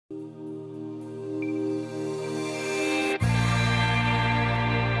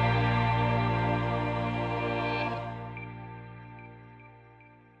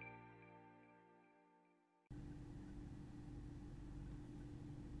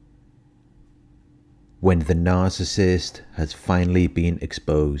when the narcissist has finally been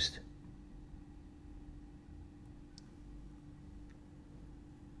exposed.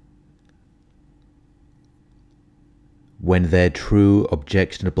 When their true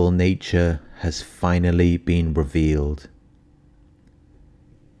objectionable nature has finally been revealed.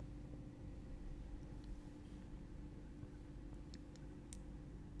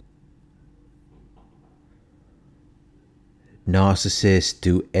 Narcissists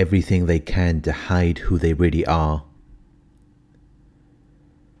do everything they can to hide who they really are.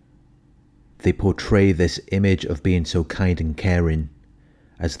 They portray this image of being so kind and caring,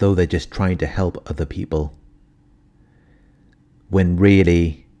 as though they're just trying to help other people, when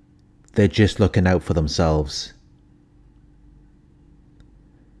really they're just looking out for themselves.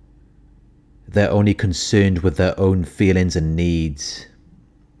 They're only concerned with their own feelings and needs.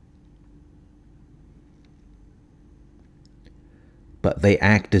 But they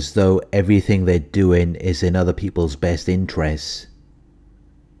act as though everything they're doing is in other people's best interests.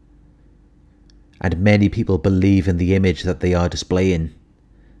 And many people believe in the image that they are displaying.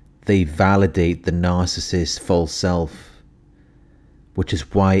 They validate the narcissist's false self, which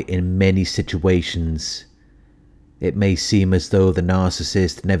is why in many situations it may seem as though the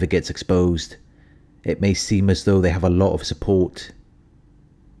narcissist never gets exposed. It may seem as though they have a lot of support.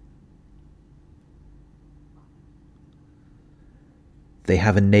 They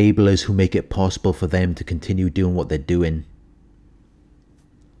have enablers who make it possible for them to continue doing what they're doing.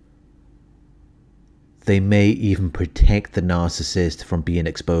 They may even protect the narcissist from being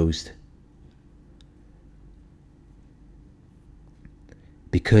exposed.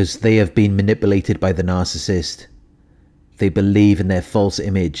 Because they have been manipulated by the narcissist. They believe in their false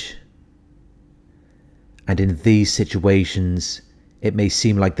image. And in these situations, it may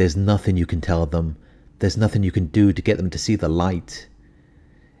seem like there's nothing you can tell them. There's nothing you can do to get them to see the light.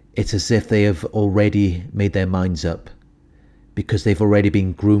 It's as if they have already made their minds up, because they've already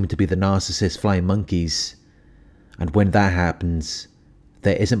been groomed to be the narcissist's flying monkeys. And when that happens,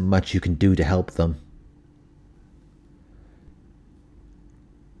 there isn't much you can do to help them.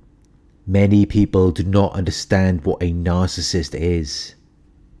 Many people do not understand what a narcissist is.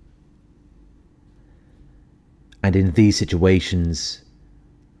 And in these situations,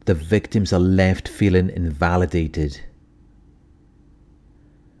 the victims are left feeling invalidated.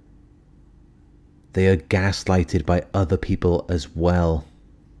 They are gaslighted by other people as well,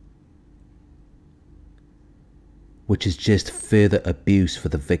 which is just further abuse for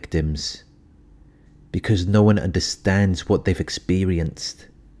the victims, because no one understands what they've experienced.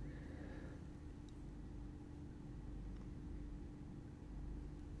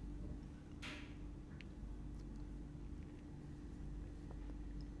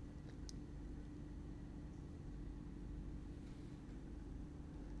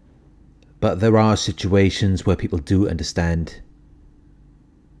 But there are situations where people do understand.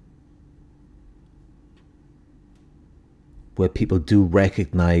 Where people do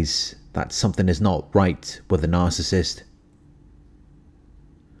recognize that something is not right with a narcissist.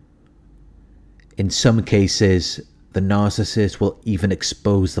 In some cases, the narcissist will even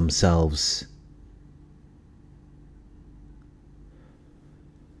expose themselves.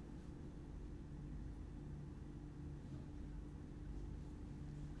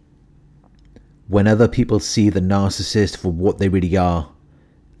 When other people see the narcissist for what they really are,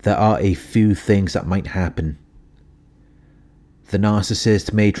 there are a few things that might happen. The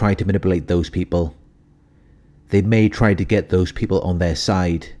narcissist may try to manipulate those people. They may try to get those people on their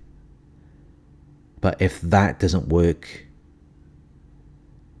side. But if that doesn't work,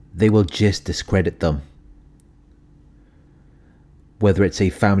 they will just discredit them. Whether it's a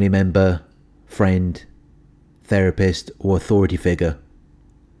family member, friend, therapist, or authority figure.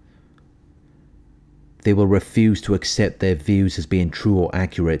 They will refuse to accept their views as being true or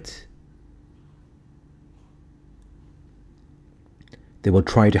accurate. They will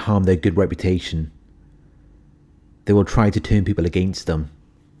try to harm their good reputation. They will try to turn people against them.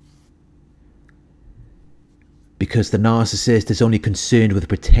 Because the narcissist is only concerned with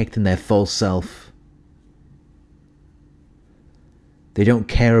protecting their false self. They don't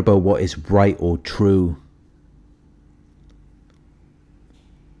care about what is right or true.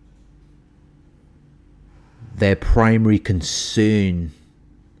 Their primary concern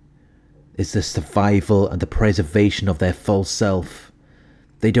is the survival and the preservation of their false self.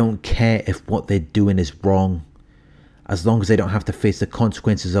 They don't care if what they're doing is wrong. As long as they don't have to face the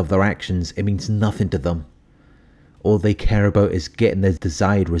consequences of their actions, it means nothing to them. All they care about is getting their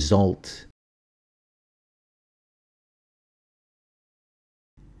desired result.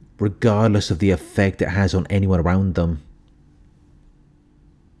 Regardless of the effect it has on anyone around them.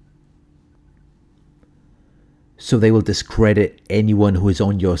 So they will discredit anyone who is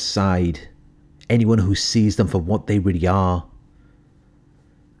on your side, anyone who sees them for what they really are.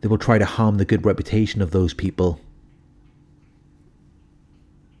 They will try to harm the good reputation of those people.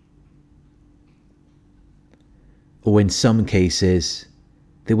 Or in some cases,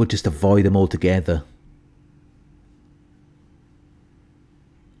 they will just avoid them altogether.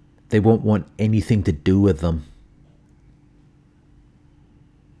 They won't want anything to do with them.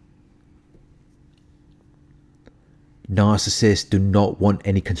 Narcissists do not want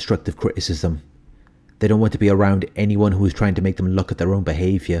any constructive criticism. They don't want to be around anyone who is trying to make them look at their own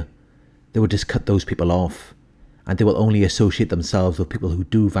behaviour. They will just cut those people off, and they will only associate themselves with people who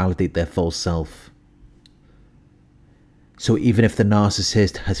do validate their false self. So even if the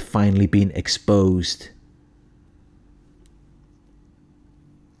narcissist has finally been exposed,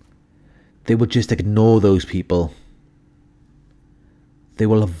 they will just ignore those people. They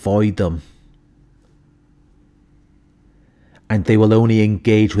will avoid them. And they will only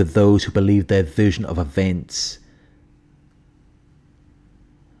engage with those who believe their version of events.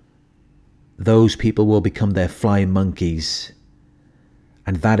 Those people will become their flying monkeys.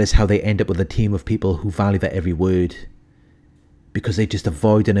 And that is how they end up with a team of people who value their every word. Because they just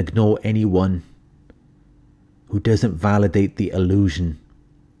avoid and ignore anyone who doesn't validate the illusion.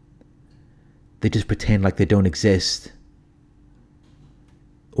 They just pretend like they don't exist,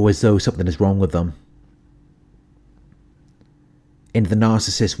 or as though something is wrong with them. In the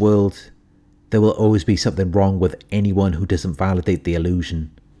narcissist world, there will always be something wrong with anyone who doesn't validate the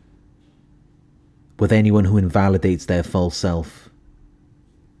illusion, with anyone who invalidates their false self.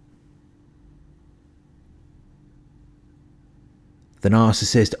 The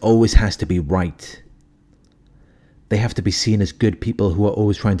narcissist always has to be right. They have to be seen as good people who are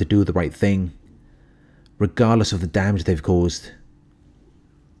always trying to do the right thing, regardless of the damage they've caused.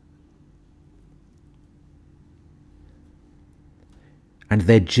 And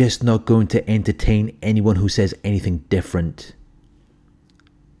they're just not going to entertain anyone who says anything different.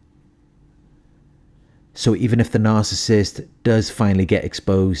 So even if the narcissist does finally get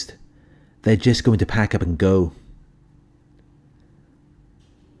exposed, they're just going to pack up and go.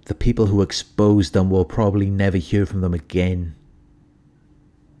 The people who exposed them will probably never hear from them again.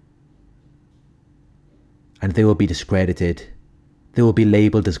 And they will be discredited. They will be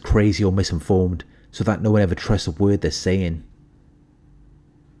labelled as crazy or misinformed, so that no one ever trusts a word they're saying.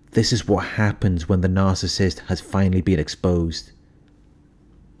 This is what happens when the narcissist has finally been exposed.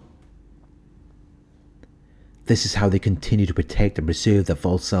 This is how they continue to protect and preserve their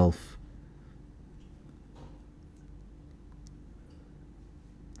false self.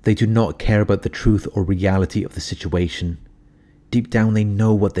 They do not care about the truth or reality of the situation. Deep down they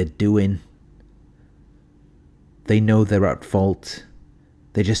know what they're doing. They know they're at fault.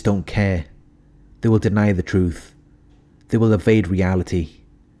 They just don't care. They will deny the truth. They will evade reality.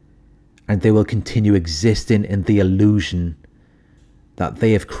 And they will continue existing in the illusion that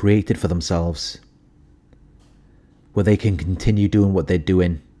they have created for themselves, where they can continue doing what they're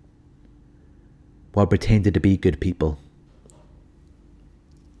doing while pretending to be good people.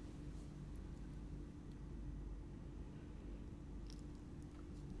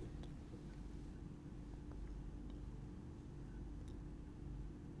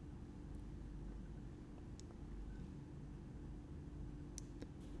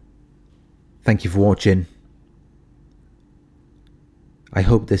 Thank you for watching. I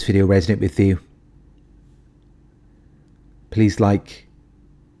hope this video resonated with you. Please like,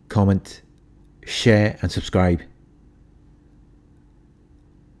 comment, share and subscribe.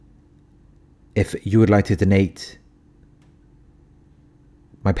 If you would like to donate,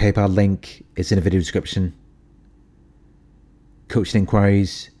 my PayPal link is in the video description. Coaching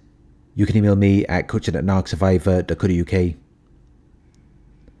inquiries, you can email me at coaching@narcsurvivor.co.uk.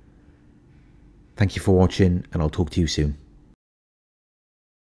 Thank you for watching, and I'll talk to you soon.